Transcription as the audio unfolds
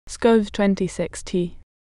Škoda 2060.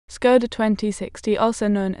 Škoda 2060, also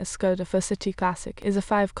known as Škoda ForCity Classic, is a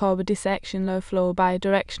 5-carbody section low-floor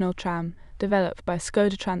bi-directional tram developed by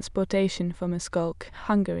Škoda Transportation for Miskolc,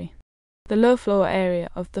 Hungary. The low-floor area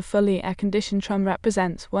of the fully air-conditioned tram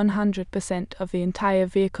represents 100% of the entire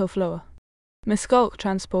vehicle floor. Miskolc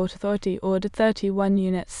Transport Authority ordered 31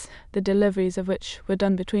 units, the deliveries of which were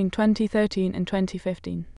done between 2013 and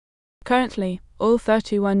 2015. Currently, all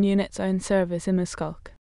 31 units are in service in Miskolc.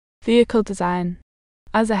 Vehicle design.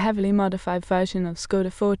 As a heavily modified version of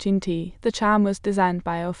Škoda 14T, the tram was designed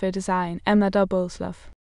by Office Design MA.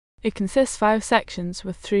 It consists of 5 sections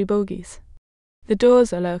with 3 bogies. The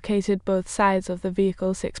doors are located both sides of the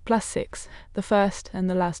vehicle 6+6, the first and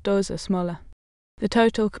the last doors are smaller. The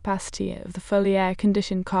total capacity of the fully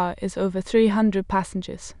air-conditioned car is over 300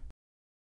 passengers.